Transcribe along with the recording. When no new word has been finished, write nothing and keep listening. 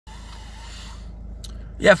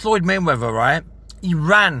Yeah, Floyd Mayweather, right? He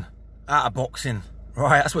ran out of boxing,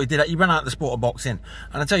 right? That's what he did. He ran out of the sport of boxing.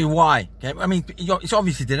 And I'll tell you why, okay? I mean, it's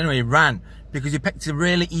obviously did anyway. He ran because he picked a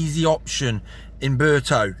really easy option in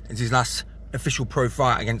Berto. It's his last official pro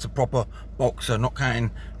fight against a proper boxer, not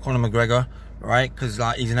counting Conor McGregor, right? Because,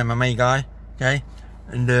 like, he's an MMA guy, okay?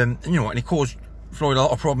 And you know what? And he caused Floyd a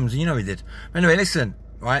lot of problems, and you know he did. But anyway, listen,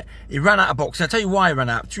 right? He ran out of boxing. I'll tell you why he ran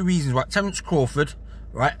out. 2 reasons, right? Terence Crawford,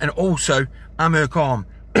 right? And also Amir Khan.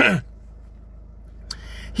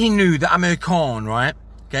 He knew that Amir Khan, right,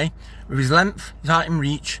 okay, with his length, his height and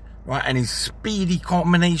reach, right, and his speedy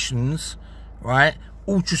combinations, right,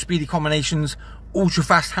 ultra speedy combinations, ultra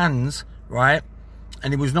fast hands, right,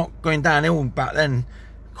 and he was not going downhill back then,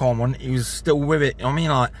 Khan, he was still with it, you know what I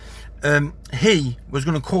mean, like, he was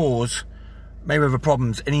going to cause Mayweather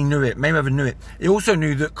problems, and he knew it. Mayweather knew it. He also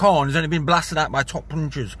knew that Khan has only been blasted out by top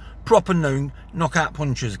punchers, proper known knockout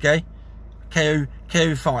punchers, okay,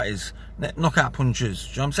 KO fighters, knockout punchers,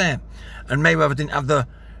 you know what I'm saying? And Mayweather didn't have the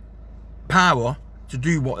power to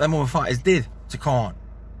do what them other fighters did to Khan.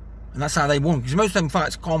 And that's how they won. Because most of them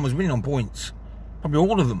fights, Khan was winning on points. Probably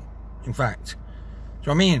all of them, in fact. Do you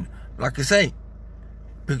know what I mean? Like I say,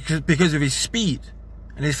 because of his speed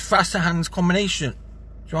and his faster hands combination. Do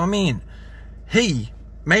you know what I mean?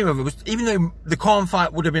 Mayweather was, even though the Khan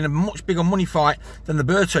fight would have been a much bigger money fight than the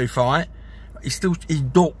Berto fight, he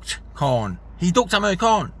ducked Khan. He ducked Amir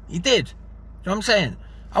Khan. He did. Do you know what I'm saying?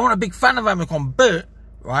 I wasn't a big fan of Amir Khan, but,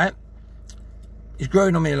 right, he's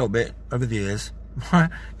grown on me a little bit over the years.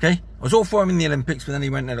 Right? Okay? I was all for him in the Olympics, but then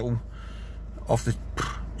he went a little off the,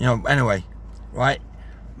 you know, anyway, right?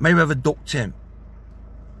 Mayweather ducked him. Do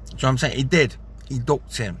you know what I'm saying? He did. He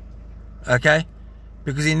ducked him. Okay?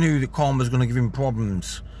 Because he knew that Khan was going to give him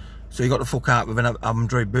problems. So he got the fuck out with an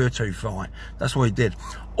Andre Berto fight. That's what he did.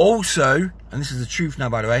 Also, and this is the truth now,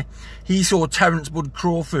 by the way, he saw Terence Bud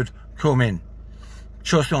Crawford come in.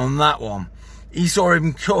 Trust me on that one. He saw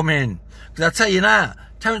him come in. Because I tell you now,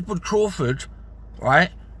 Terence Bud Crawford, right,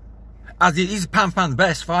 he's pound for pound the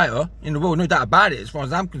best fighter in the world, no doubt about it, as far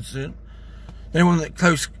as I'm concerned. The only one that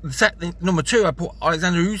close, number 2, I put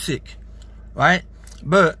Alexander Usyk, right?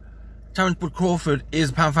 But Terence Bud Crawford is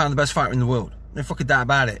pound for pound the best fighter in the world. No fucking doubt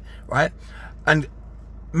about it, right? And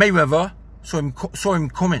Mayweather saw him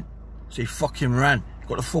coming, so he fucking ran. He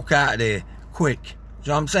got the fuck out of there quick. Do you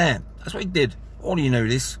know what I'm saying? That's what he did. All of you know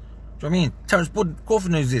this. Do you know what I mean? Terence Bud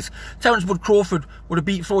Crawford knows this. Terence Bud Crawford would have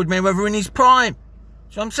beat Floyd Mayweather in his prime. Do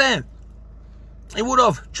you know what I'm saying? He would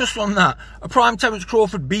have. Just on that. A prime Terence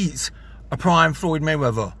Crawford beats a prime Floyd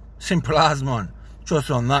Mayweather. Simple as, man.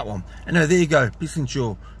 Trust on that one. Anyway, there you go. Peace and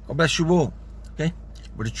chill. God bless you all. Okay?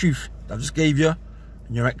 But the truth I just gave you,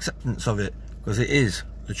 and your acceptance of it, because it is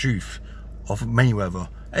the truth of Mayweather,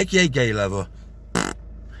 aka Gay Leather.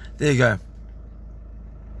 There you go.